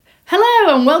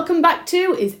Hello and welcome back to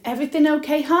Is Everything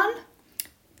Okay, hon?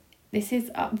 This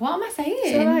is, what am I saying?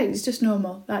 It's alright, it's just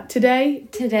normal. Like today,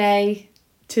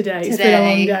 it's been a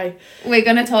long day. We're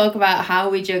going to talk about how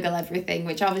we juggle everything,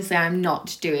 which obviously I'm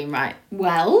not doing right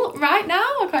now.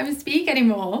 I can't even speak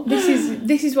anymore.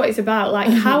 This is what it's about. Like,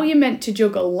 how are you meant to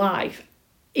juggle life?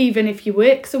 Even if you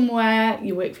work somewhere,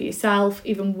 you work for yourself,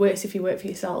 even worse if you work for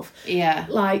yourself. Yeah.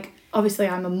 Like, obviously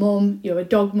I'm a mum, you're a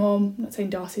dog mum. I'm not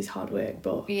saying Darcy's hard work,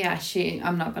 but... Yeah,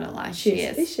 I'm not going to lie, she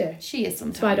is. Is she? She is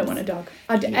sometimes. That's why I don't want a dog.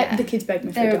 The kids beg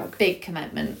me for a They're dog. a big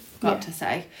commitment, got to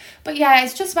say. But yeah,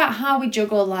 it's just about how we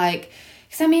juggle, like...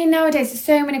 Because, I mean, nowadays there's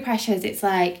so many pressures. It's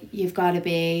like, you've got to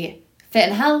be fit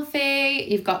and healthy,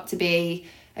 you've got to be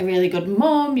a really good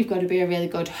mum, you've got to be a really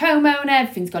good homeowner,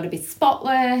 everything's got to be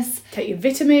spotless. Take your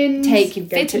vitamins. Go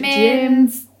to the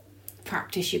gym.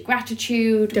 Practice your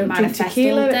gratitude. Don't drink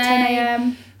tequila at 10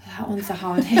 a.m. That one's the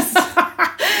hardest.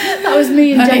 That was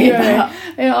me in January.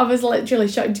 I was literally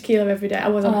shotting tequila every day. I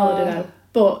was on holiday though.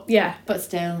 But yeah. But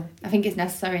still, I think it's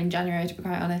necessary in January, to be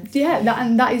quite honest. Yeah,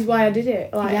 that is why I did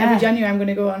it. Like every January I'm going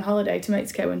to go on holiday to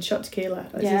Mexico and shot tequila.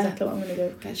 That's exactly what I'm going to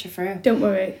do. Get you through. Don't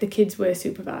worry, the kids were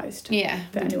supervised. Yeah.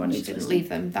 For anyone who didn't leave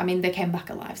them. I mean, they came back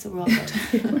alive, so we're all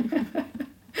good.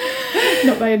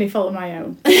 Not by any fault of my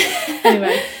own.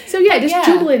 Anyway, so yeah,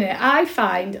 juggling it. I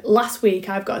find last week,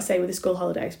 I've got to say, with the school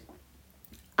holidays,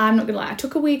 I'm not going to lie, I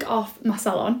took a week off my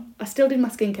salon. I still did my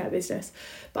skincare business,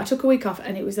 but I took a week off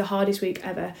and it was the hardest week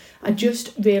ever. I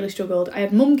just really struggled. I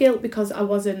had mum guilt because I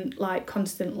wasn't like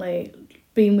constantly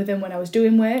being with them when I was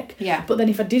doing work. Yeah. But then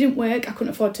if I didn't work, I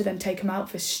couldn't afford to then take them out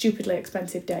for stupidly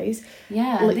expensive days.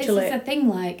 Yeah, literally. This is the thing,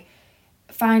 like,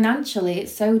 financially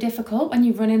it's so difficult when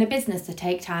you're running a business to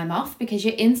take time off, because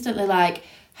you're instantly like,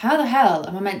 how the hell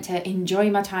am I meant to enjoy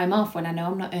my time off when I know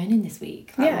I'm not earning this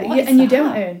week? Like, you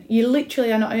don't earn. You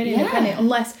literally are not earning a penny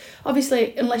unless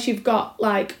you've got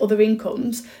like other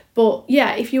incomes. But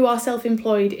yeah, if you are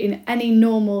self-employed in any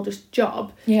normal just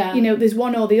job, there's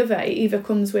one or the other. It either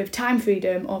comes with time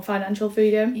freedom or financial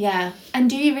freedom. Yeah. And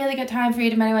do you really get time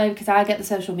freedom anyway? Because I get the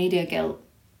social media guilt.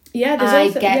 Yeah, I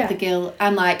get the guilt.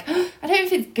 I'm like, I don't know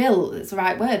if it's guilt, it's the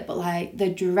right word, but like the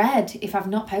dread if I've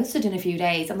not posted in a few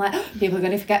days. I'm like, people are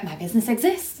going to forget my business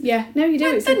exists. Yeah, no, you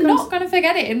do. They're not going to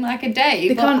forget it in like a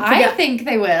day, but I think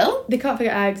they will. They can't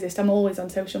forget I exist. I'm always on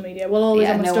social media. Well, always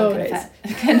on my stories.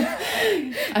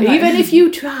 Even if you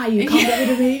try, you can't get rid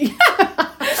of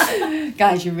me.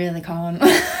 Guys, you really can't.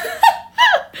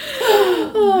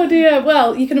 Oh dear.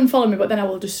 Well, you can unfollow me, but then I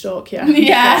will just stalk you.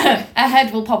 Yeah. A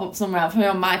head will pop up somewhere else,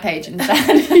 on my page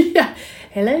instead. Yeah.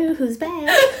 Hello, who's back?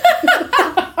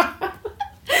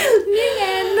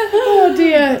 Oh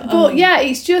dear. But yeah,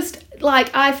 it's just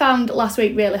like I found last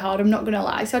week really hard, I'm not gonna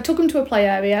lie. So I took them to a play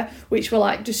area, which were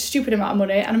like just stupid amount of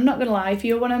money, and I'm not gonna lie, if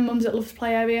you're one of them mums that loves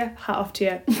play area, hat off to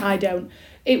you. I don't.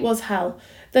 It was hell.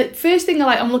 The first thing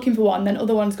I'm looking for one, then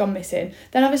other one's gone missing.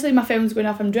 Then obviously my phone's going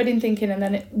off, I'm dreading thinking, and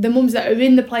then the mums that are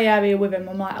in the play area with him,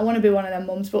 I'm like, I want to be one of them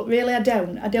mums, but really I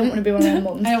don't want to be one of them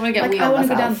mums. I don't want to get I want to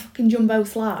go down fucking jumbo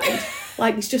slide.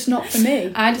 Like, it's just not for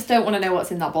me. I just don't want to know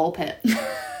what's in that ball pit.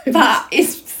 That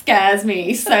scares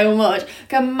me so much.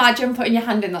 Can imagine putting your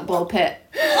hand in that ball pit.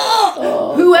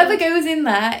 Whoever goes in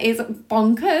there is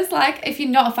bonkers. Like, if you're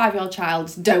not a 5-year-old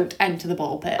child, don't enter the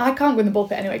ball pit. I can't go in the ball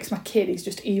pit anyway because my kid is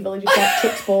just evil. He just like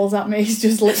chucks balls at me. He's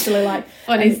just literally like...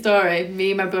 Funny story.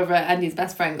 Me, my brother and his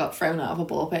best friend got thrown out of a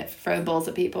ball pit for throwing balls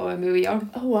at people when we were young.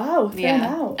 Oh wow, thrown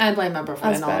out. I blame my brother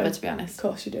and Oliver, to be honest. Of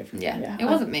course you do. Yeah. It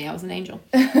wasn't me, I was an angel.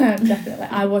 Definitely.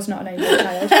 I was not an angel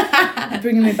child.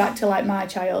 Bringing me back to like my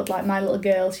child, like my little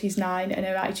girl, she's 9 and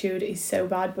her attitude is so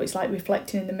bad, but it's like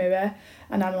reflecting in the mirror.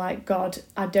 And I'm like, God,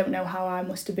 I don't know how I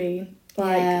must have been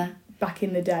back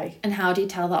in the day. And how do you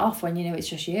tell that off when you know it's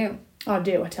just you? I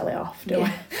do. I tell it off, don't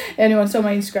I? Anyone saw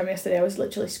my Instagram yesterday, I was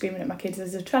literally screaming at my kids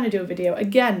as they're trying to do a video.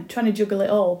 Again, trying to juggle it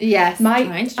all. Yes, I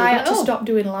had to stop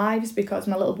doing lives because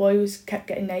my little boy kept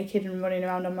getting naked and running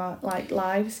around on my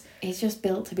lives. He's just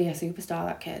built to be a superstar,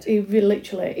 that kid. He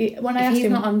literally... When I asked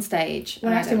him, not on stage...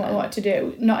 When I asked him what he wanted to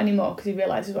do, not anymore because he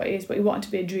realises what he is, but he wanted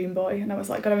to be a dream boy. And I was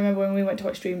like, God, I remember when we went to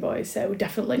watch Dream Boys, so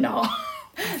definitely not.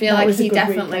 I feel like he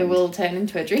definitely will turn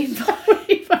into a dream boy.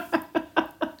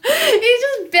 He's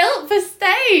just built for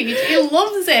stage. He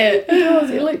loves it. He does.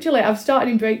 He literally... I've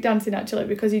started him breakdancing actually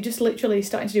because he just literally is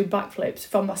starting to do backflips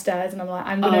from my stairs and I'm like,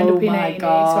 I'm going to end up in A&E, so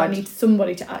I need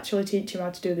somebody to actually teach him how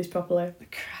to do this properly.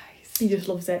 Christ. He just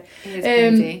loves it.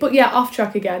 But yeah, off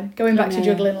track again. Going back to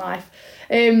juggling life.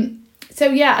 So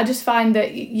yeah, I just find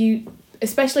that you...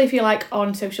 Especially if you're like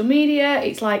on social media,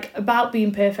 it's like about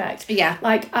being perfect. Yeah.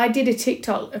 Like I did a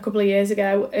TikTok a couple of years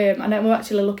ago, and I'm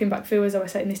actually looking back through as I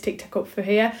was setting this TikTok up for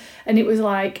here, and it was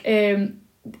like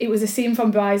it was a scene from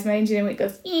Bridesmaids, you know, it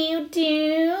goes, you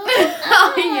do.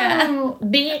 Oh, yeah.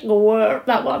 Big word,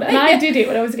 that one. And I did it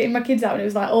when I was getting my kids out, and it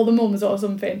was like all the mums or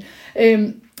something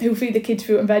who feed the kids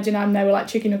fruit and veg, and I'm there with like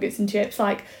chicken nuggets and chips.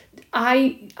 Like,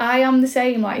 I am the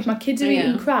same. Like, if my kids are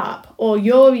eating crap or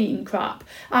you're eating crap,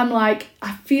 I'm like,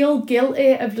 I feel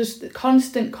guilty of just the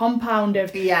constant compound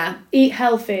of eat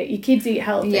healthy, your kids eat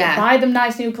healthy, buy them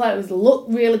nice new clothes, look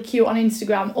really cute on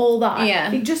Instagram, all that.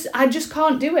 I just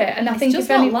can't do it. And I think it's just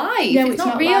not life. No, it's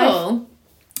not real. Life.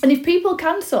 And if people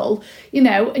cancel, you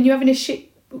know, and you're having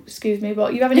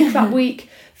you're having a crap week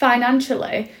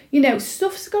financially, you know,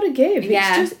 stuff's got to give.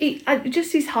 Yeah. It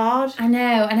just is hard. I know.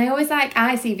 And I always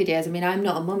I see videos. I mean, I'm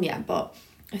not a mum yet, but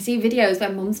I see videos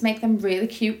where mums make them really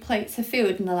cute plates of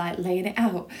food and they're like laying it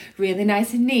out really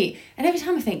nice and neat. And every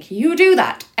time I think, you do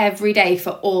that every day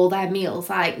for all their meals.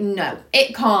 Like, no,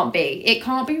 it can't be. It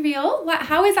can't be real. Like,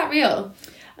 how is that real?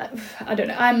 I don't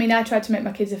know. I mean, I tried to make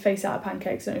my kids a face out of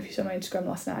pancakes. I don't know if you saw my Instagram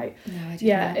last night. No, I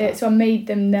didn't know. So I made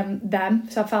them.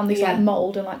 So I found this like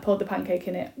mould and like poured the pancake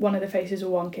in it. One of the faces were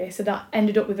wonky. So that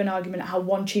ended up with an argument how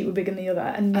one cheek was bigger than the other.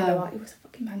 And they were like, it was a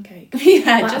fucking pancake.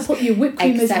 Like, just I put your whipped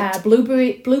cream as hair,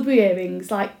 blueberry earrings.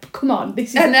 Like, come on,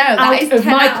 this is out of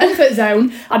my comfort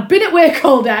zone. I'd been at work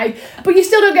all day, but you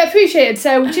still don't get appreciated.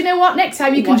 So do you know what? Next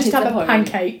time you can just have a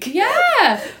pancake.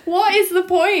 Yeah. What is the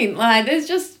point? Like, there's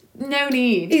just no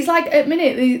need. It's like at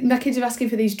minute my kids are asking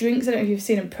for these drinks. I don't know if you've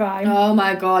seen them, Prime. Oh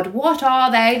my god, what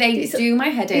are they? They do my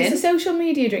head in. It's a social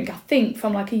media drink, I think,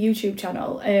 from like a YouTube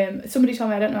channel. Somebody told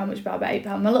me, I don't know how much, about £8.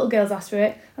 My little girl's asked for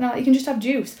it, and I'm like, you can just have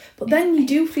juice. But then you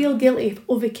do feel guilty if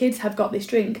other kids have got this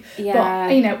drink. Yeah.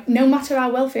 But you know, no matter how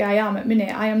wealthy I am at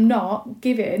minute, I am not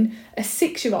giving a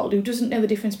 6-year-old who doesn't know the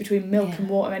difference between milk and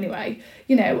water anyway.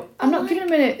 You know, I'm not giving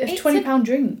them a £20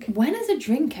 drink. When has a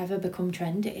drink ever become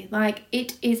trendy? Like,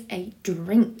 it is a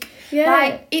drink. Yeah.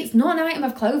 Like, it's not an item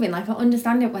of clothing. Like, I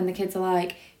understand it when the kids are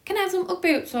like, can I have some Ugg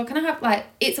boots? Or can I have, like,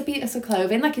 it's a piece of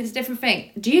clothing. Like, it's a different thing.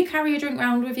 Do you carry a drink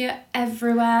around with you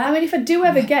everywhere? I mean, if I do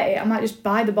ever get it, I might just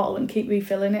buy the bottle and keep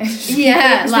refilling it.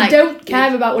 Yeah. Like, they don't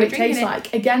care about what it tastes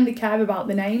like. Again, they care about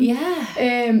the name.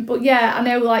 Yeah. But yeah, I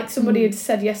know, like, somebody had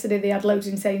said yesterday they had loads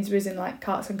in Sainsbury's and, like,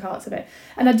 carts and carts of it.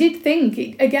 And I did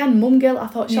think, again, mum guilt, I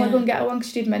thought, shall I go and get her one?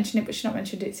 Because she did mention it, but she's not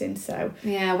mentioned it since, so.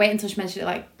 Yeah, wait until she mentioned it,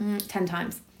 like, 10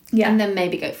 times. Yeah. And then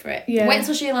maybe go for it. Yeah. Wait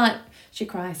until she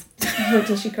cries. Wait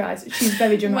until she cries. She's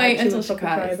very dramatic. Wait until she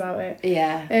cry about it.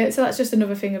 Yeah. So that's just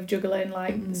another thing of juggling,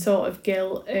 like, sort of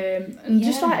guilt. And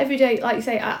just, like, every day, like you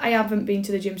say, I haven't been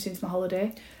to the gym since my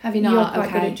holiday. Have you not? You're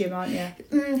quite good at gym, aren't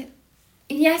you?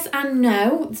 Yes and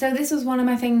no. So this was one of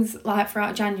my things, like,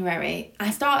 throughout January.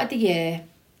 I started the year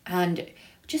and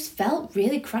just felt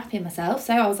really crappy myself.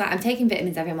 So I was like, I'm taking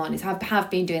vitamins every morning. So I have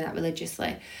been doing that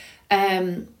religiously.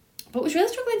 But was really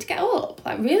struggling to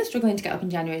get up in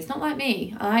January. It's not like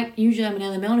me. Usually I'm an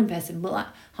early morning person, but like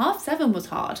 7:30 was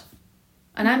hard.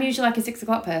 And I'm usually like a 6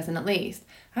 o'clock person at least.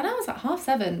 And I was like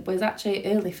 7:30 was actually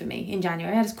early for me in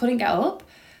January. I just couldn't get up,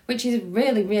 which is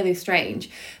really, really strange.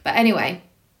 But anyway,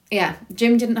 yeah,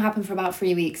 gym didn't happen for about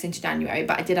 3 weeks into January,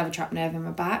 but I did have a trapped nerve in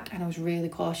my back and I was really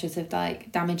cautious of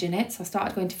like damaging it. So I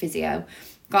started going to physio,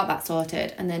 got that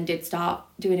sorted, and then did start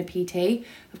doing a PT.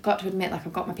 I've got to admit, like,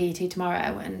 I've got my PT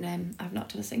tomorrow and I've not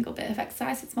done a single bit of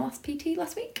exercise since my last PT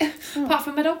last week, apart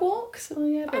from my dog walks. Oh,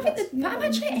 yeah, but I'm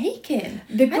actually aching.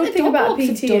 The good thing about a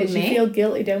PT is you feel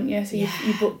guilty, don't you? So you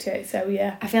booked it, so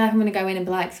yeah. I feel like I'm going to go in and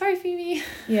be like, sorry, Phoebe.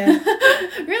 Yeah.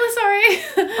 Really sorry.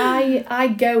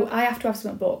 I have to have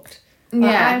something booked.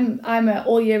 I'm a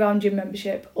all year round gym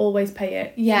membership, always pay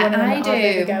it. Yeah, I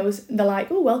do. Goes, they're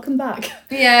like, oh, welcome back.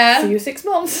 Yeah. See you 6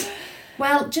 months.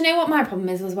 Well, do you know what my problem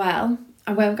is as well?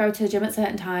 I won't go to the gym at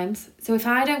certain times. So if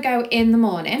I don't go in the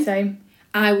morning, same.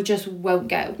 I just won't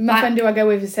go. My friend who I go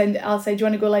with, I'll say, do you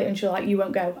want to go later? And she'll like, you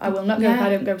won't go. I will not go if I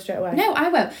don't go straight away. No, I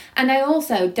won't. And I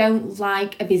also don't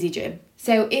like a busy gym.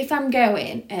 So if I'm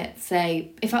going at,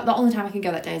 say, the only time I can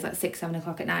go that day is like 6-7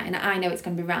 o'clock at night and I know it's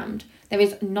going to be rammed, there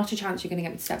is not a chance you're going to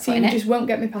get me to step foot in it. You just won't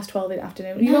get me past 12 in the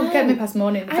afternoon. You won't get me past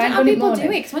morning. I don't know how people do it,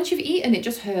 because once you've eaten, it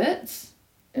just hurts.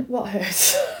 What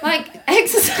hurts? Like,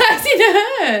 exercising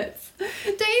hurts.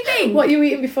 Don't you think? What are you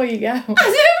eating before you go? I don't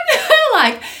know.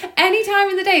 Like, any time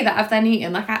in the day that I've then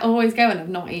eaten, like, I always go and I've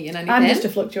not eaten anything. I'm just a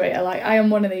fluctuator. Like, I am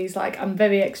one of these, like, I'm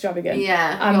very extravagant.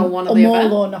 Yeah, I'm one or the other.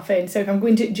 all or nothing. So if I'm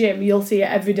going to the gym, you'll see it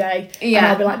every day. Yeah. And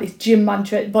I'll be like, this gym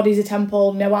mantra, body's a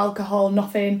temple, no alcohol,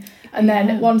 nothing. And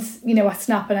then once, I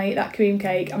snap and I eat that cream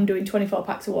cake, I'm doing 24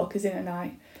 packs of Walkers in a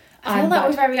night. I feel like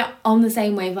we're very on the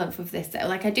same wavelength with this though.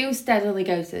 Like I do steadily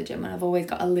go to the gym and I've always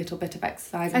got a little bit of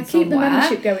exercise. I keep the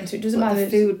membership going, so it doesn't matter.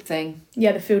 The food thing.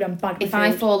 Yeah, the food, I'm bad with If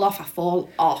I fall off, I fall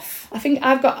off. I think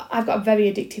I've got a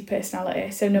very addictive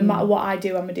personality, so no matter what I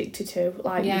do, I'm addicted to.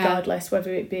 Like regardless,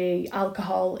 whether it be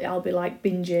alcohol, I'll be like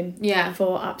binging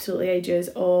for absolutely ages,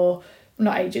 or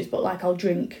not ages, but like I'll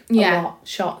drink a lot,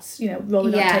 shots, you know,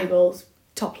 rolling on tables,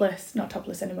 topless, not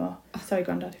topless anymore. Sorry,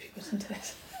 Grandad, if you listen to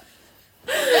this.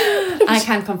 I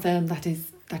can confirm that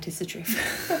is the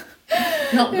truth.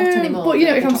 not anymore. But you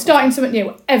know, if I'm starting something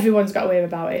new, everyone's got to hear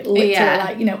about it. Literally,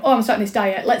 like, you know, I'm starting this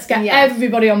diet. Let's get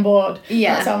everybody on board.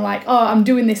 Yeah. So I'm like, I'm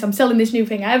doing this. I'm selling this new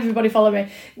thing. Everybody follow me.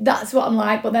 That's what I'm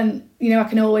like. But then, you know, I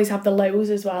can always have the lows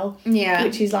as well. Yeah.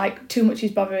 Which is like too much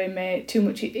is bothering me. Too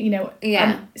much, you know.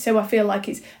 Yeah. So I feel like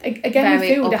it's again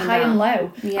with food, a high and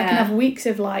low. Yeah. I can have weeks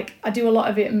of like I do a lot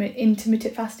of it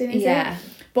intermittent fasting. Is it?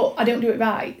 But I don't do it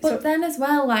right. But then as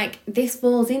well, like, this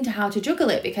falls into how to juggle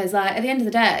it, because, like, at the end of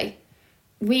the day,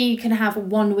 we can have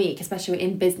 1 week, especially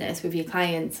in business with your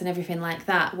clients and everything like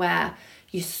that, where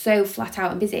you're so flat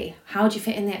out and busy. How do you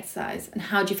fit in the exercise? And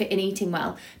how do you fit in eating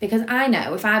well? Because I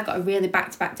know if I've got a really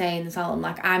back-to-back day in the salon,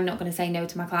 like, I'm not going to say no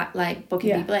to my like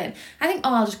booking people in. I think,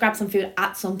 I'll just grab some food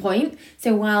at some point.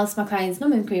 So whilst my client's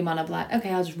numbing cream on, I'm like,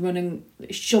 okay, I'll just run and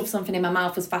shove something in my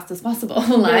mouth as fast as possible.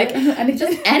 Like,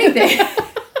 just anything.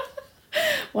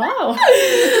 Wow.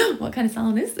 What kind of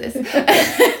salon is this?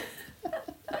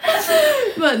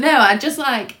 But no, I just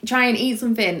like try and eat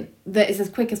something that is as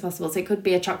quick as possible. So it could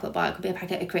be a chocolate bar, it could be a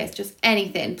packet of crisps, just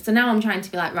anything. So now I'm trying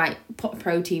to be like, right, put a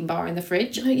protein bar in the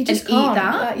fridge. No, you just can't eat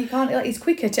that. Like, you can't. Like, it's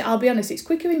quicker to. I'll be honest, it's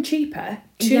quicker and cheaper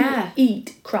to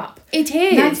eat crap. It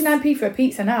is 99p for a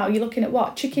pizza now. You're looking at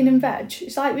what, chicken and veg?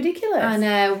 It's like ridiculous. I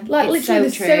know. Like it's literally,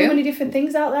 there's so many different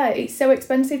things out there. It's so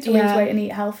expensive to lose weight and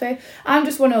eat healthy. I'm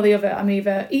just one or the other. I'm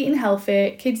either eating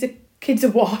healthy, kids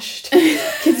are washed.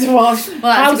 Well,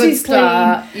 house is clean.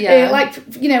 Yeah. Like,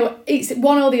 you know, it's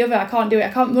one or the other. I can't do it. I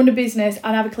can't run a business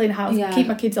and have a clean house, keep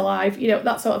my kids alive, you know,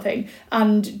 that sort of thing,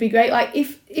 and be great. Like,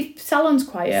 if salon's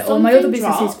quiet or my other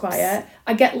business is quiet,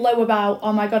 I get low about,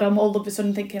 oh my God, I'm all of a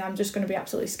sudden thinking I'm just going to be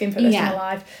absolutely skint for the rest of my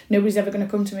life. Nobody's ever going to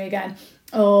come to me again.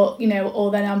 Or, you know, or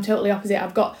then I'm totally opposite.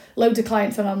 I've got loads of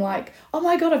clients and I'm like, oh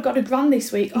my God, I've got $1,000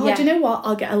 this week. Oh, do you know what?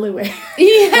 I'll get a Louis.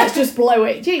 Let's just blow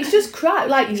it. It's just crap.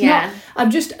 Like, it's not,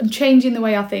 I'm changing the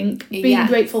way I think, being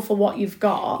grateful for what you've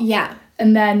got. Yeah.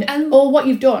 And then, or what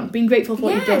you've done, being grateful for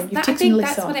what you've done. You've ticked some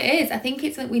lists off. That's what it is. I think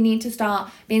it's that we need to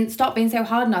stop being so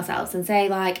hard on ourselves and say,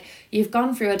 like, you've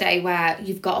gone through a day where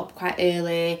you've got up quite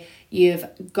early, you've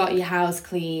got your house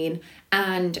clean,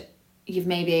 and you've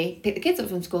maybe picked the kids up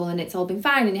from school and it's all been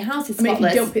fine and your house is spotless. I mean,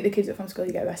 if you don't pick the kids up from school,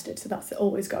 you get arrested, so that's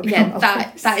always got to be on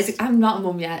that is, I'm not a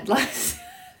mum yet.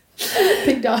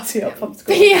 Pick Darcy up from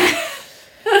school. Yeah.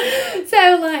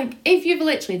 So, like, if you've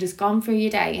literally just gone through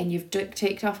your day and you've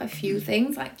ticked off a few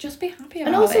things, like, just be happy about it.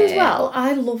 And also as well,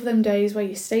 I love them days where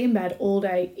you stay in bed all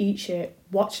day, eat shit,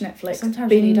 watch Netflix, sometimes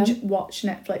binge watch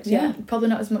Netflix. Yeah, probably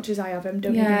not as much as I have them.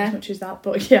 Don't need as much as that,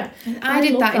 but yeah. I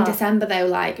did that in December though.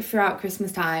 Like throughout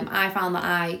Christmas time, I found that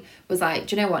I was like,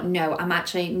 do you know what? No, I'm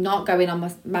actually not going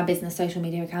on my business social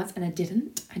media accounts, and I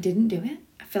didn't do it.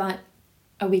 I feel like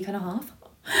a week and a half.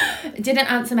 I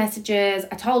didn't answer messages.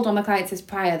 I told all my clients this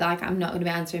prior that, like, I'm not going to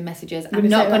be answering messages. I'm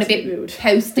not going to be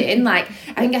posting. Like,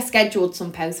 I think I scheduled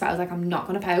some posts, but I was like, I'm not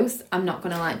going to post. I'm not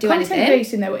going to like do anything. Content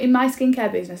creation though, in my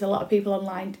skincare business, a lot of people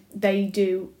online, they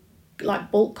do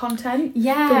like bulk content for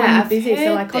when you're busy.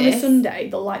 So like on a Sunday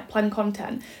they'll like plan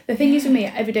content. The thing is with me,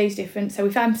 every day's different. So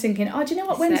if I'm thinking, oh, do you know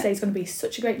what, Wednesday's going to be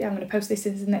such a great day, I'm going to post this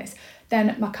and this,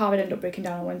 then my car would end up breaking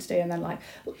down on Wednesday, and then like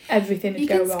everything would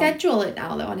go wrong. You can schedule it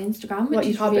now though on Instagram, which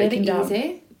is really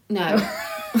easy. No.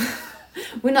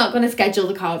 We're not going to schedule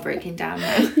the car breaking down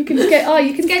now. You can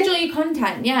schedule your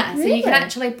content, Really? So you can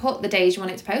actually put the days you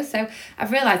want it to post. So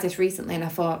I've realised this recently and I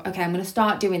thought, okay, I'm going to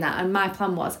start doing that. And my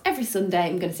plan was every Sunday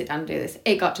I'm going to sit down and do this.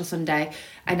 It got to Sunday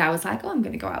and I was like, I'm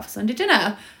going to go out for Sunday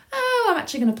dinner. Oh, I'm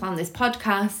actually going to plan this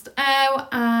podcast.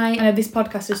 I know this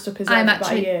podcast has stuck us out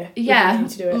about a year. Yeah,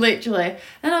 to do it. Literally.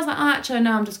 And I was like, actually,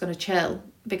 no, I'm just going to chill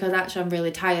because actually I'm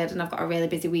really tired and I've got a really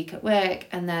busy week at work.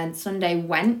 And then Sunday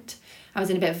went. I was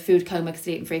in a bit of a food coma because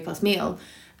I didn't eat a 3-course meal,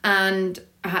 and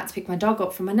I had to pick my dog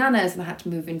up from my nana's and I had to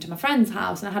move into my friend's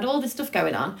house and I had all this stuff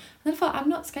going on. And I thought, I've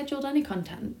not scheduled any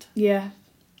content. Yeah.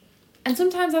 And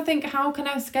sometimes I think, how can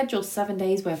I schedule 7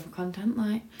 days worth of content?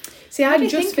 Like, see, I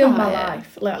just filmed my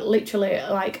life, like literally,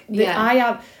 like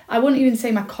I wouldn't even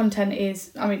say my content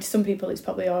is. I mean, to some people it's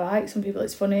probably all right. Some people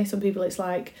it's funny. Some people it's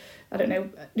like I don't know,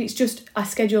 it's just, I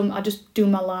just do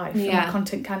my life and my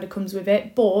content kind of comes with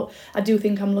it. But I do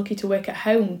think I'm lucky to work at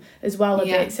home as well a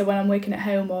bit. So when I'm working at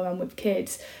home or I'm with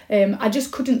kids, I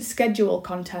just couldn't schedule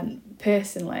content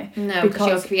personally. No, because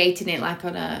you're creating it like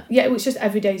on a... Yeah, it was just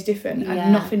every day's different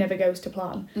and nothing ever goes to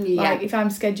plan. Like if I'm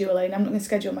scheduling, I'm not going to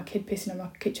schedule my kid pissing on my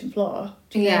kitchen floor.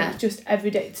 It's just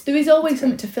every day. There is always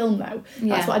something to film though.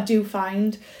 That's what I do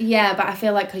find. Yeah, but I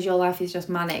feel like because your life is just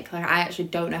manic, like I actually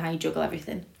don't know how you juggle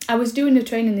everything. I was doing a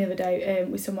training the other day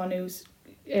with someone who's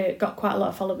got quite a lot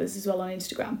of followers as well on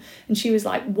Instagram, and she was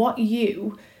like, what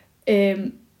you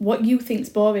think's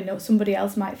boring, somebody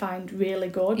else might find really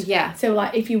good. Yeah. So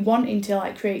like if you're wanting to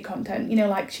like create content, you know,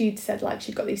 like she'd said like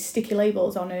she'd got these sticky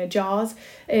labels on her jars,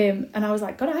 and I was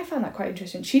like, God, I found that quite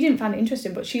interesting. She didn't find it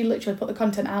interesting, but she literally put the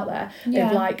content out there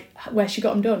of like where she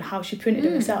got them done, how she printed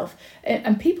them herself,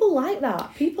 and people like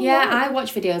that. I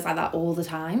watch videos like that all the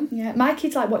time. Yeah, my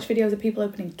kids like watch videos of people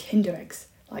opening Kinder eggs.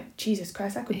 Like, Jesus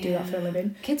Christ, I could do that for a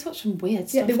living. Kids watch some weird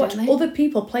stuff, they watch other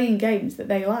people playing games that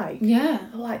they like. Yeah.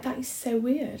 I'm like, that is so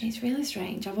weird. It's really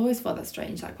strange. I've always thought that's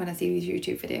strange. Like, when I see these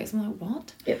YouTube videos, I'm like,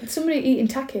 what? Yeah, somebody eating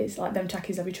takis, like them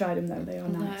takis, have you tried them though? They are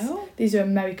nice. No. These are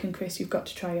American crisps, you've got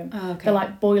to try them. Oh, okay. They're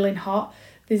like boiling hot.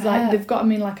 There's like, they've got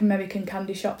them in like American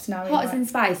candy shops now. Hot as in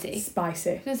spicy? Spicy.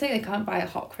 I was going to say they can't buy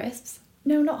hot crisps.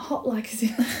 No, not hot like as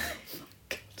in... Oh,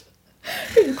 God.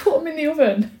 You put them in the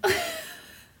oven.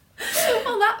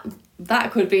 Well,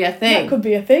 that could be a thing. That could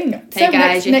be a thing. Hey so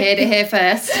guys, you heard it here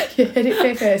first. You heard it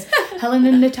here first. Helen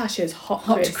and Natasha's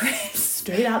hot crisps.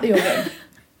 Straight out the oven.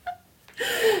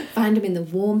 Find them in the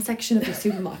warm section of the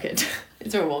supermarket.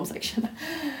 Is there a warm section?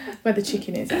 Where the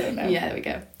chicken is, I don't know. Yeah, there we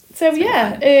go. So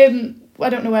yeah, I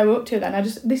don't know where we're up to then.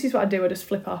 This is what I do, I just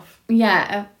flip off.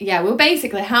 Yeah, well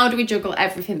basically, how do we juggle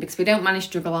everything? Because we don't manage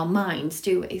to juggle our minds,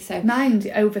 do we? So mind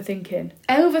overthinking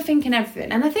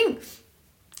everything. And I think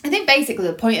basically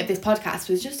the point of this podcast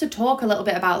was just to talk a little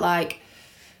bit about like,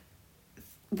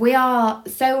 we are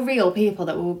so real people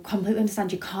that will completely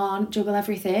understand you can't juggle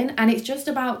everything, and it's just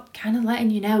about kind of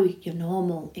letting you know you're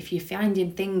normal if you're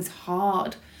finding things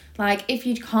hard. Like if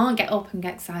you can't get up and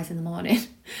get exercise in the morning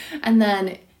and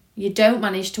then you don't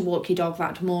manage to walk your dog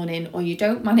that morning, or you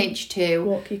don't manage to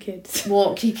walk your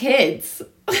kids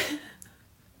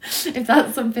if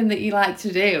that's something that you like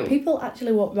to do. People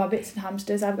actually walk rabbits and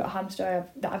hamsters. I've got a hamster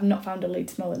that I've not found a lead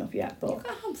small enough yet. But you've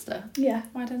got a hamster? Yeah.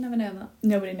 Why did I never know that?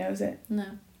 Nobody knows it. No.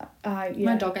 Yeah.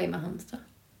 My dog ate my hamster.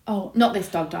 Oh. Not this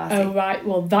dog, Darcy. Oh, right.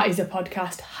 Well, that is a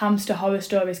podcast. Hamster horror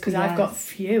stories, because I've got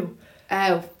few.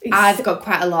 Oh, I've got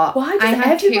quite a lot. Why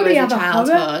does everybody have a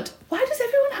horror? Why does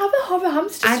everyone have a horror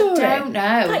hamster story? I don't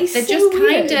know. That is They're so just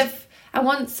weird. kind of... I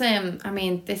once... I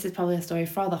mean, this is probably a story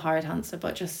for the horrid hamster,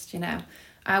 but just, you know...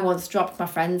 I once dropped my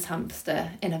friend's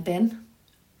hamster in a bin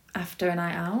after a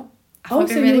night out. I thought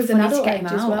so it'd be really you was an funny to adult get him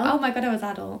age as out. well? Oh my God, I was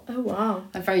adult. Oh, wow.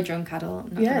 A very drunk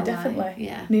adult. Not Yeah, gonna definitely. lie.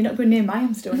 Yeah. You're not going near my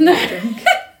hamster when you're drunk.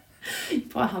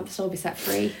 Poor hamster will be set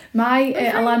free. My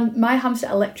hamster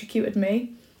electrocuted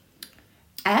me.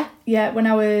 Yeah, when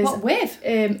I was... What with?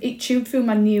 It chewed through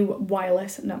my new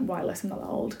wireless... Not wireless, I'm not that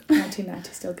old.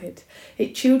 1990, still kids.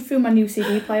 It chewed through my new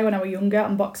CD player when I was younger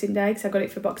on Boxing Day, because I got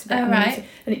it for Boxing Day. Oh, right.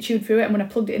 And it chewed through it, and when I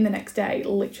plugged it in the next day, it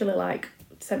literally, like,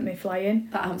 sent me flying.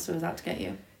 That hamster was out to get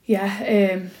you.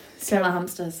 Yeah. Killer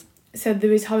hamsters. So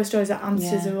there is horror stories that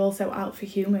hamsters are also out for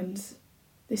humans.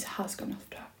 This has gone off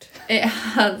track. It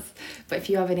has. But if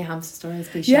you have any hamster stories,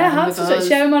 please share them with us.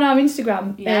 Share them on our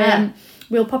Instagram. Yeah.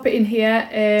 We'll pop it in here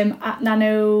at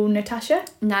Nano Natasha.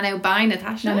 Nano by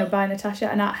Natasha. Nano by Natasha,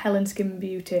 and at Helen Skin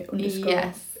Beauty _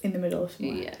 yes. in the middle of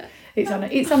somewhere. Yeah. It's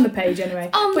on the page anyway.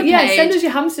 On the page. Send us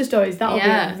your hamster stories. That'll be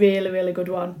a really, really good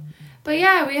one. But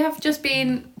yeah, we have just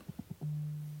been...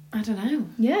 I don't know.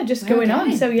 Yeah, just going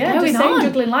on. So yeah, going just saying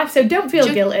juggling life. So don't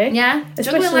feel guilty. Yeah,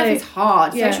 juggling life is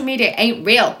hard. Yeah. Social media ain't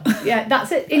real. Yeah,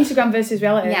 that's it. Instagram versus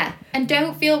reality. Yeah, and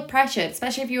don't feel pressured,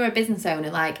 especially if you're a business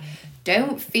owner. Like,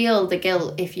 don't feel the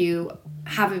guilt if you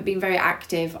haven't been very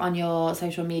active on your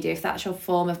social media, if that's your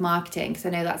form of marketing, because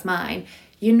I know that's mine.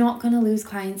 You're not going to lose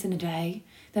clients in a day.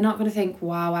 They're not going to think,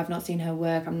 wow, I've not seen her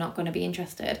work, I'm not going to be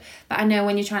interested. But I know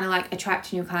when you're trying to like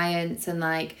attract new clients and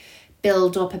like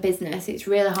build up a business, it's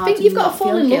really hard. I think you've got to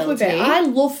fall in love with it. I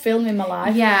love filming my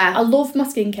life. Yeah. I love my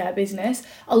skincare business.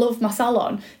 I love my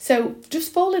salon. So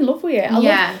just fall in love with it. I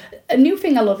love, a new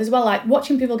thing I love as well, like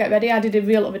watching people get ready. I did a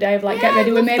reel the other day of like get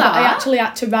ready with me, but I actually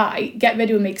had to write get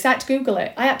ready with me because I had to Google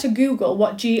it. I had to Google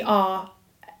what GRWM.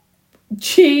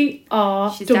 She's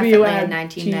definitely a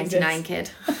 1999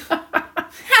 kid.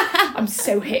 I'm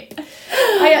so hip.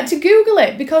 I had to Google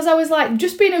it because I was like,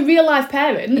 just being a real life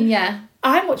parent. Yeah.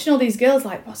 I'm watching all these girls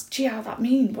like, what's that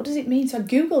mean? What does it mean? So I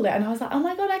Googled it and I was like, oh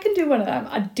my God, I can do one of them.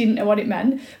 I didn't know what it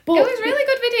meant. But it was a really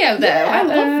good video though. Yeah, I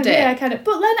loved it. Yeah, kind of.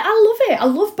 But then I love it. I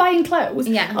love buying clothes.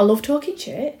 Yeah. I love talking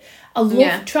shit. I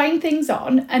love trying things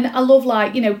on, and I love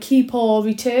like, keep or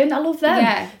return. I love them.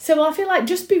 Yeah. So I feel like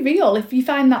just be real if you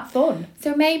find that fun.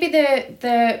 So maybe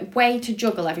the way to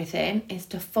juggle everything is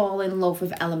to fall in love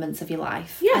with elements of your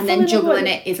life. Yeah, and then juggling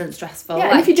it isn't stressful. Yeah,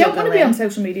 like and if you don't juggling. want to be on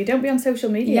social media, don't be on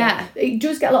social media. Yeah. It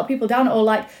does get a lot of people down, or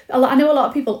like, I know a lot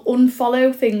of people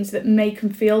unfollow things that make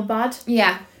them feel bad.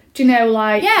 Yeah. Do you know,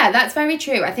 like... Yeah, that's very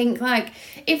true. I think, like,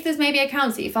 if there's maybe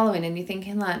accounts that you're following and you're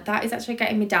thinking, like, that is actually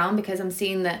getting me down because I'm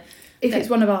seeing that... If it's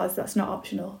one of ours, that's not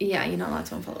optional. Yeah, you're not allowed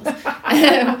to unfollow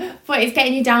us. But it's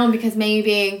getting you down because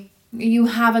maybe you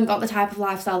haven't got the type of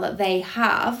lifestyle that they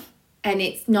have. And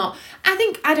it's not...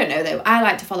 I don't know, though. I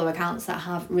like to follow accounts that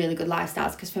have really good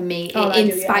lifestyles because for me, it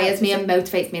inspires me and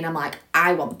motivates me. And I'm like,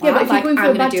 I want that. Yeah, but if like, you're going through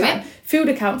I'm a bad going to do time, food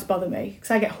accounts bother me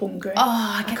because I get hungry. Oh,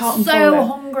 I get can't so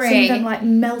hungry. Some of them, like,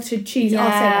 melted cheese. Yeah.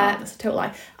 I'll say that. That's a total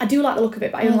lie. I do like the look of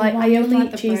it, but I only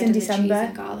eat cheese in December. Cheese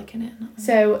and garlic in it.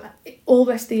 So all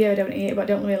the rest of the year I don't eat it, but I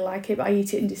don't really like it, but I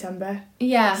eat it in December.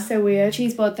 Yeah. It's so weird.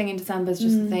 Cheese board thing in December is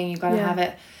just the thing. You've got to have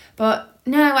it. But...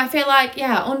 No, I feel like,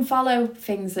 unfollow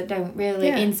things that don't really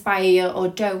inspire you or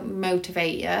don't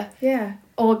motivate you. Yeah.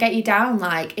 Or get you down,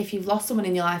 like, if you've lost someone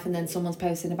in your life and then someone's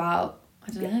posting about, I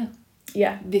don't know.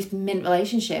 Yeah. This mint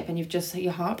relationship and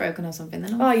you're heartbroken or something,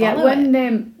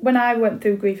 then when I went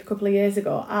through grief a couple of years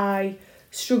ago, I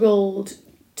struggled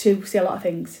to see a lot of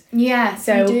things. Yeah,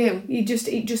 so you do.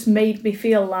 It just made me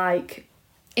feel like...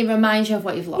 It reminds you of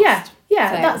what you've lost.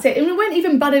 Yeah, so. That's it. And it weren't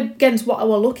even bad against what I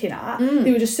was looking at.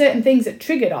 There were just certain things that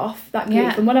triggered off that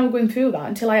grief. And when I was going through that,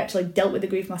 until I actually dealt with the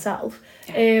grief myself,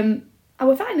 I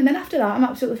was fine. And then after that, I'm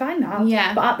absolutely fine now.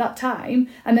 Yeah. But at that time,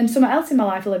 and then something else in my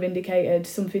life will have indicated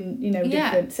something,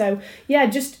 different. So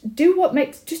just do what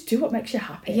makes you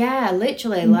happy. Yeah,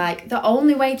 literally. Like, the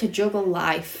only way to juggle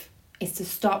life is to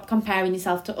stop comparing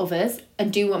yourself to others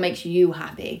and do what makes you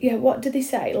happy. Yeah, what do they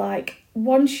say? Like,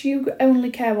 once you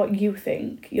only care what you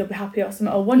think, you'll be happy or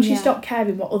something. Or once you stop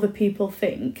caring what other people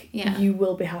think, you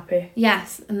will be happy.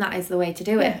 Yes, and that is the way to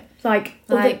do it. Like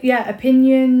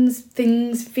opinions,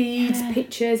 things, feeds,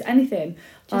 pictures, anything.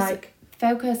 Just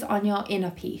focus on your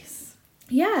inner peace.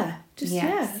 Yeah,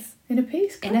 inner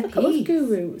peace. God, look at us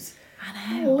gurus.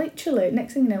 I know. Literally,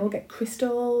 next thing you know, we'll get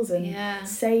crystals and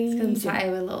sage. It's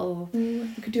gonna with a little... we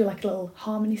could do like a little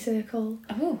harmony circle.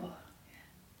 Oh.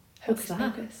 Hocus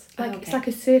pocus. It's like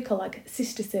a circle, like a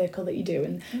sister circle that you do,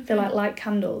 and they're like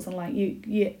candles, and like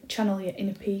you channel your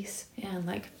inner peace. Yeah, and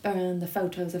like burn the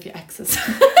photos of your exes.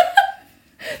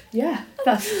 Yeah,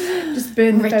 that's just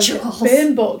burn the rituals.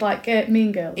 Burn book like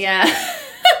Mean Girls. Yeah.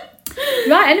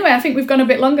 Right, anyway, I think we've gone a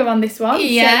bit longer on this one.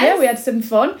 Yes. So, yeah, we had some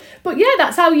fun. But yeah,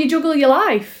 that's how you juggle your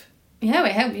life. Yeah, we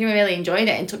hope you really enjoyed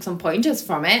it and took some pointers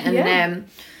from it. And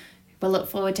we'll look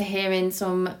forward to hearing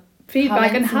some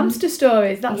feedback and hamster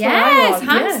stories. That's what I want. Yes,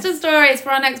 hamster stories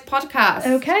for our next podcast.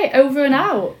 Okay, over and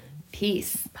out.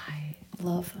 Peace. Bye.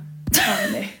 Love.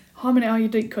 Harmony. Harmony, oh, you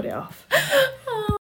didn't cut it off.